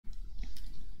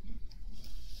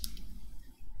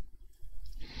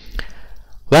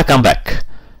Welcome back.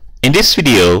 In this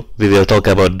video we will talk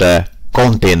about the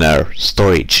container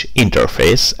storage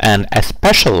interface and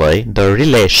especially the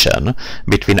relation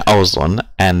between Ozone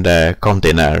and the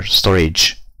container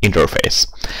storage interface.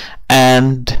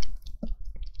 And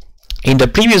in the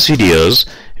previous videos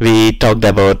we talked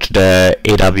about the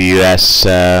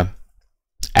AWS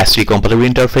S3 compatible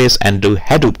interface and the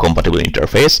Hadoop compatible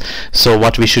interface. So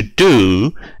what we should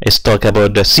do is talk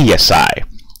about the CSI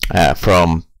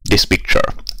from this picture.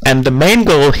 And the main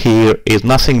goal here is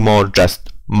nothing more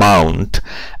just mount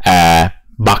a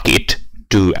bucket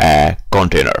to a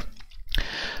container.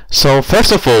 So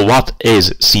first of all, what is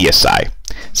CSI?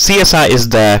 CSI is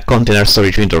the container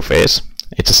storage interface.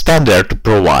 It's a standard to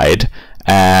provide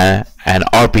an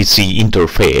RPC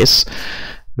interface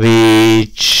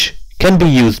which can be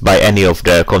used by any of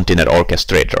the container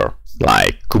orchestrator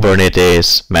like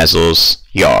Kubernetes, Mesos,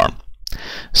 Yarn.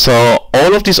 So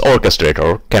all of these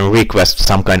orchestrator can request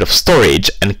some kind of storage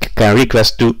and can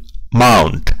request to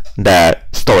mount the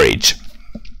storage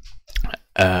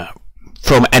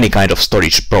from any kind of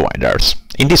storage providers.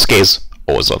 In this case,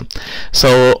 Ozone.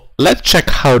 So let's check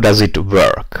how does it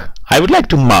work. I would like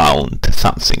to mount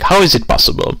something. How is it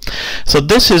possible? So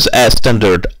this is a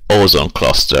standard Ozone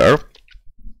cluster.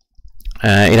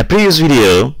 In a previous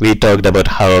video we talked about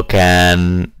how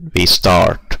can we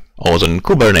start Ozone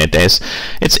Kubernetes.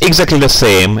 It's exactly the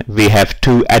same. We have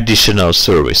two additional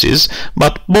services,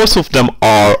 but both of them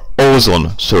are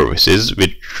Ozone services with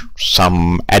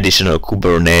some additional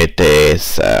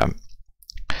Kubernetes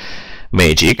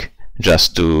magic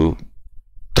just to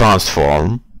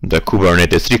transform the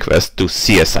Kubernetes request to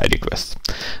CSI request.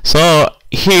 So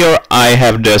here I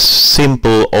have the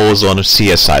simple Ozone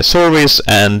CSI service,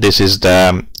 and this is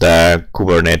the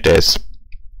Kubernetes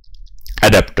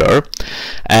adapter.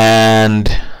 And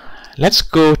let's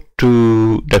go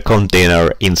to the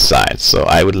container inside. So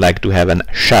I would like to have a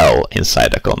shell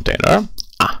inside the container,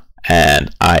 and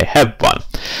I have one.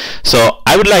 So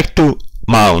I would like to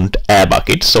mount a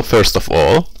bucket. So first of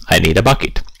all I need a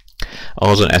bucket.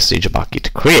 Ozone SH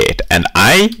bucket create, and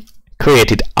I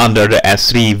create it under the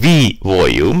S3V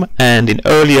volume. And in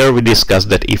earlier we discussed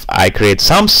that if I create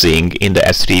something in the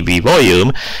S3V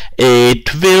volume,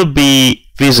 it will be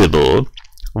visible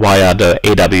via the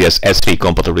AWS S3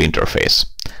 compatible interface.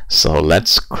 So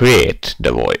let's create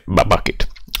the bucket.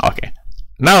 Okay,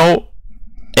 now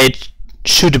it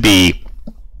should be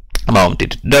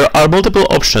mounted. There are multiple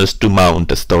options to mount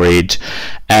the storage,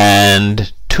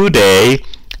 and today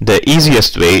the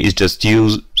easiest way is just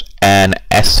use an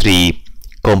S3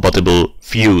 compatible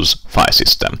Fuse file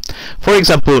system. For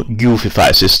example, Goofy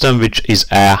file system, which is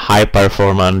a high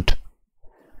performant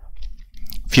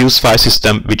Fuse file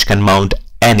system which can mount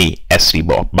any S3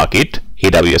 bucket,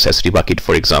 AWS S3 bucket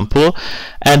for example.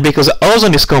 And because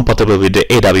Ozone is compatible with the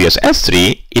AWS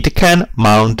S3, it can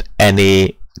mount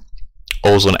any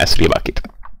Ozone S3 bucket.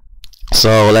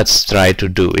 So let's try to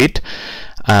do it.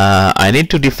 I need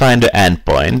to define the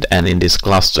endpoint, and in this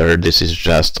cluster this is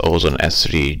just Ozone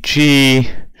S3G,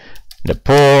 the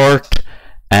port,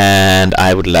 and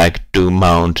I would like to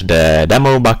mount the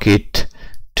demo bucket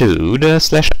to the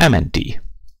 /mnt.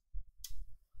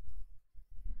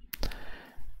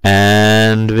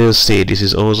 And we'll see, this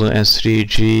is Ozone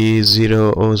S3G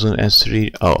 0, Ozone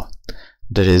S3, oh,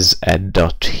 there is a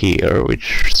dot here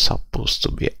which is supposed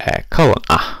to be a colon.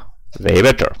 Way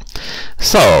better.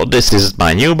 So this is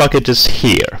my new bucket is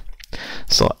here.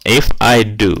 So if I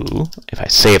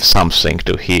save something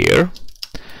to here,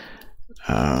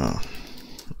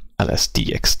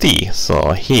 lstxt,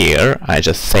 so here I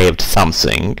just saved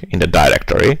something in the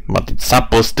directory, but it's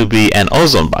supposed to be an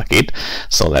Ozone bucket.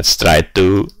 So let's try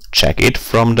to check it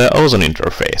from the Ozone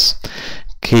interface.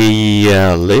 Key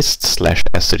list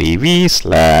 /s3v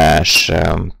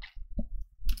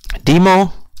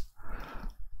 /demo,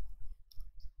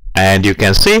 and you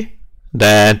can see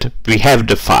that we have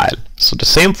the file. So the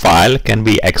same file can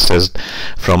be accessed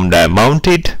from the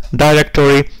mounted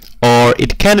directory, or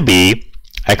it can be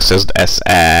accessed as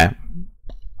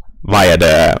via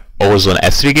the Ozone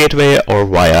S3 gateway or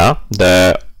via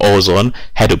the Ozone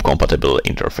Hadoop compatible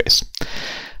interface.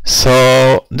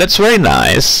 So that's very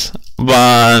nice,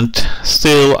 but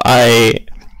still I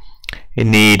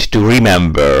need to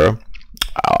remember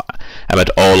about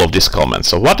all of these comments.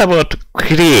 So what about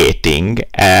creating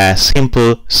a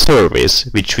simple service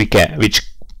which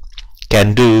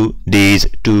can do these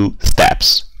two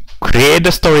steps: create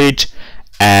the storage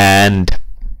and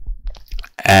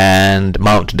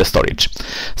mount the storage.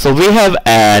 So we have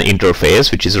an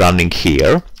interface which is running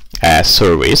here, a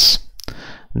service.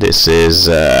 This is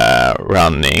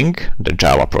running the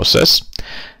Java process,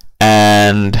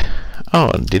 and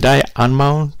Oh, did I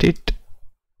unmount it?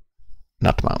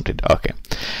 Not mounted. Okay.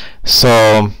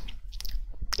 So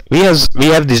we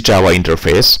have this Java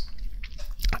interface,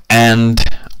 and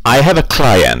I have a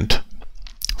client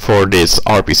for this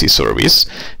RPC service,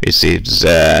 which is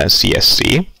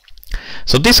CSC.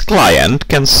 So this client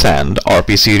can send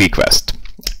RPC request,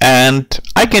 and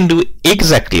I can do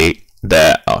exactly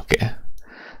the, okay,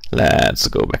 let's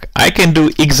go back. I can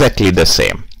do exactly the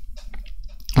same.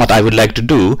 What I would like to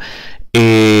do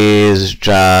is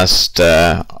just,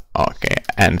 okay,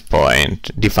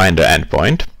 endpoint, define the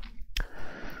endpoint.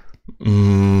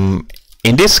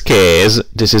 In this case,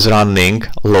 this is running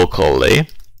locally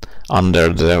under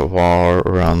the var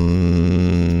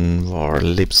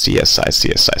lib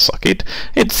CSI socket.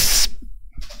 It's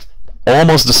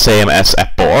almost the same as a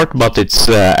port, but it's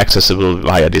accessible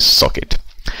via this socket.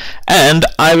 And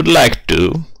I would like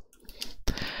to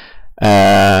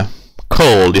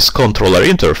call this controller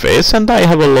interface, and I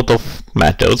have a lot of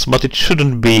methods, but it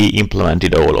shouldn't be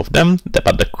implemented all of them.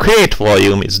 But the create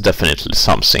volume is definitely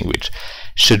something which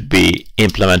should be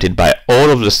implemented by all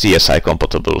of the CSI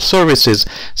compatible services.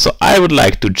 So I would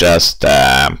like to just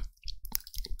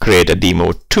create a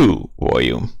demo2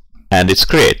 volume, and it's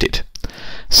created.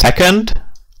 Second,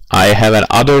 I have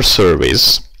another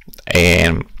service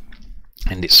in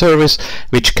this service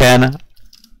which can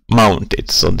mount it.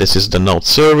 So this is the node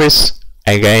service.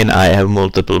 Again, I have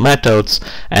multiple methods,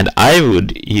 and I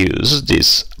would use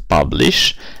this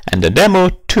publish, and the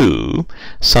demo2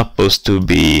 supposed to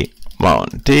be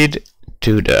mounted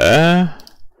to the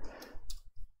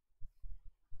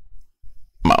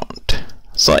mount.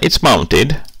 So it's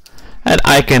mounted, and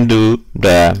I can do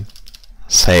the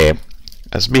same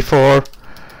as before.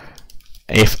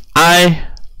 If I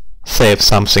save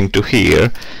something to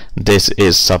here, this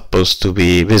is supposed to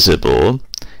be visible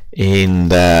in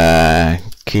the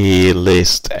key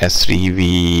list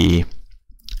S3V.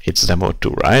 It's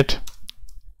demo2, right?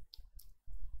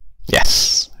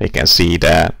 Yes, we can see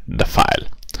the file.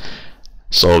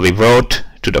 So we wrote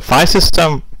to the file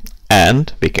system,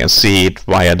 and we can see it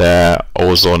via the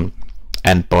Ozone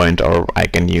endpoint, or I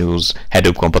can use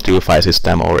Hadoop compatible file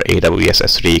system or AWS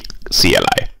S3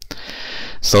 CLI.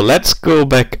 So let's go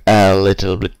back a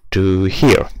little bit to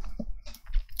here.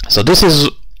 So this is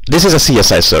a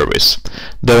CSI service.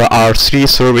 There are 3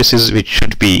 services which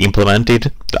should be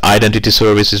implemented. The identity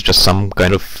service is just some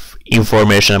kind of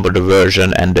information about the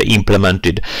version and the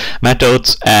implemented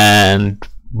methods, and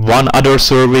one other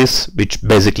service which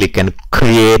basically can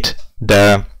create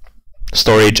the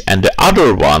storage, and the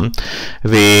other one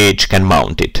which can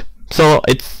mount it. So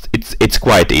it's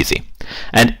quite easy.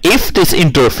 And if this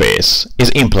interface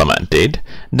is implemented,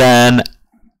 then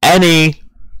any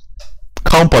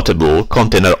compatible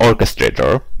container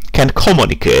orchestrator can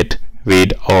communicate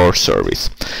with our service.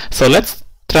 So let's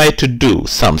try to do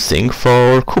something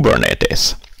for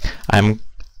Kubernetes. I'm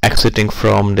exiting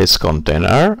from this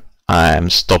container. I'm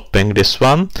stopping this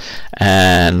one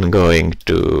and going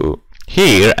to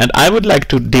here, and I would like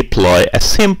to deploy a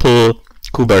simple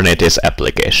Kubernetes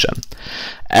application.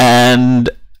 And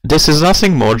this is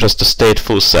nothing more, just a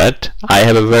stateful set. I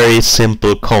have a very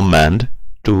simple command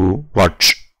to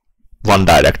watch one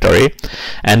directory,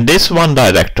 and this one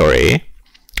directory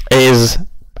is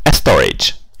a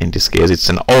storage. In this case, it's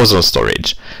an Ozone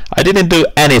storage. I didn't do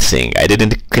anything. I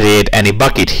didn't create any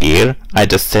bucket here. I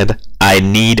just said I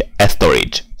need a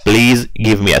storage. Please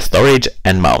give me a storage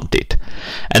and mount it.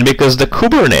 And because the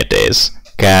Kubernetes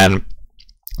can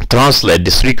translate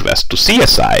this request to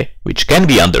CSI, which can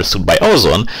be understood by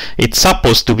Ozone, it's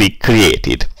supposed to be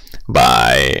created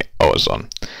by Ozone.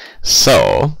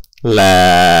 So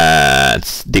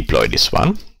let's deploy this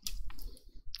one,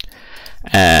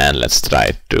 and let's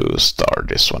try to start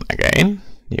this one again.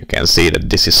 You can see that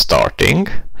this is starting,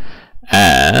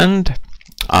 and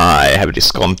I have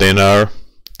this container.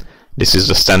 This is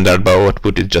the standard bow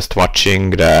output, it's just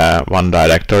watching the one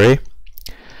directory.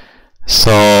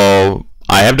 So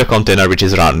I have the container which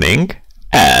is running,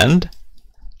 and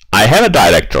I have a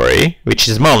directory which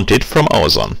is mounted from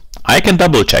Ozone. I can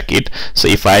double check it. So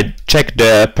if I check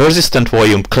the persistent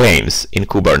volume claims in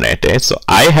Kubernetes, so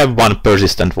I have one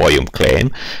persistent volume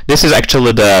claim. This is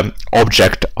actually the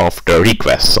object of the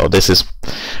request. So this is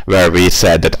where we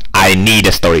said that I need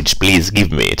a storage, please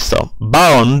give me it. So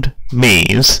bound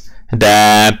means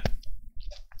that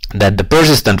the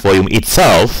persistent volume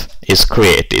itself is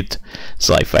created.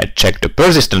 So if I check the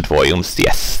persistent volumes,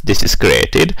 yes, this is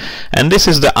created, and this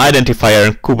is the identifier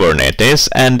in Kubernetes,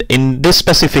 and in this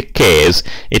specific case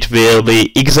it will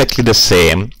be exactly the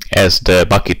same as the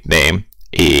bucket name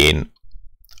in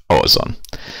Ozone.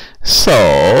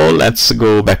 So let's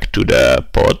go back to the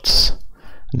pods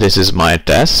this is my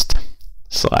test.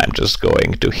 So I'm just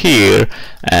going to here,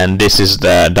 and this is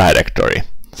the directory.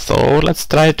 So let's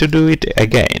try to do it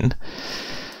again.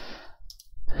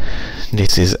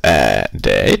 This is a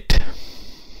date.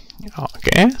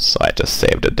 Okay, so I just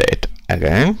save the date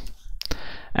again.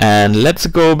 And let's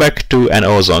go back to an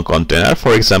Ozone container,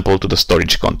 for example to the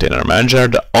storage container manager,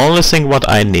 the only thing what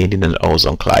I need in an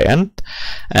Ozone client.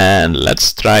 And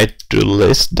let's try to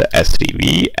list the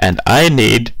S3V, and I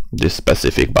need this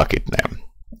specific bucket name.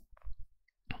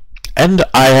 And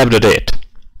I have the date.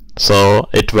 So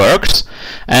it works.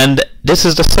 And this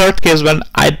is the third case when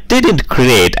I didn't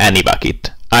create any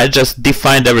bucket. I just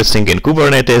defined everything in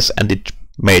Kubernetes and it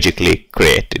magically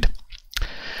created.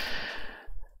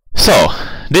 So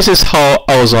this is how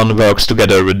Ozone works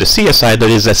together with the CSI. There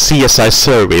is a CSI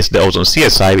service, the Ozone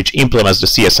CSI, which implements the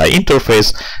CSI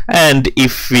interface, and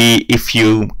if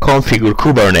you configure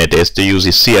Kubernetes to use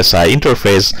this CSI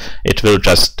interface, it will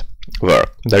just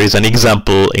work. There is an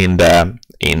example in the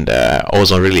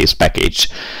Ozone release package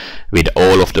with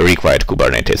all of the required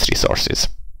Kubernetes resources.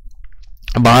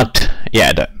 But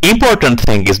yeah, the important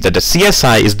thing is that the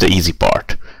CSI is the easy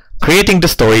part. Creating the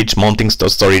storage, mounting the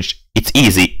storage, it's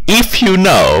easy if you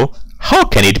know how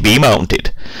can it be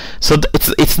mounted. So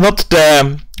it's not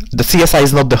the CSI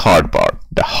is not the hard part.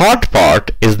 The hard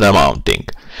part is the mounting.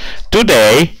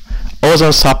 Today,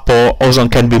 Ozone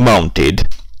can be mounted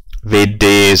with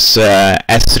this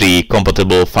S3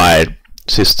 compatible file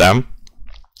system.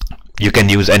 You can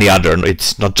use any other.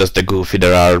 It's not just the Goofy.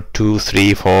 There are 2,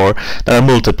 3, 4. There are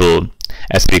multiple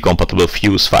S3 compatible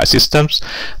Fuse file systems,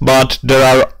 but there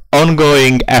are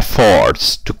ongoing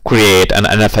efforts to create an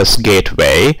NFS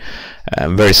gateway,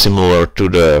 very similar to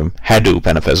the Hadoop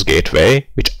NFS gateway,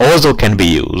 which also can be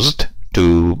used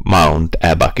to mount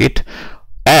a bucket.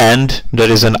 And there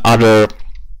is another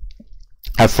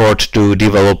effort to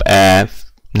develop a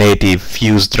native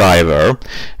Fuse driver,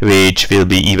 which will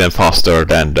be even faster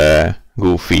than the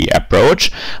Goofy approach.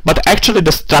 But actually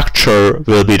the structure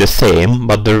will be the same,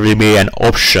 but there will be an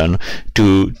option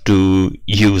to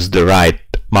use the right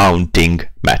mounting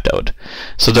method.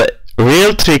 So the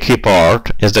real tricky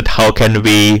part is that how can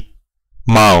we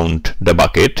mount the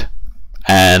bucket,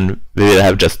 and we will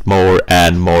have just more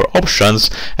and more options,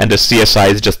 and the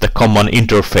CSI is just a common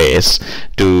interface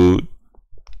to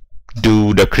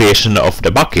do the creation of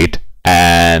the bucket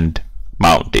and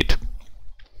mount it.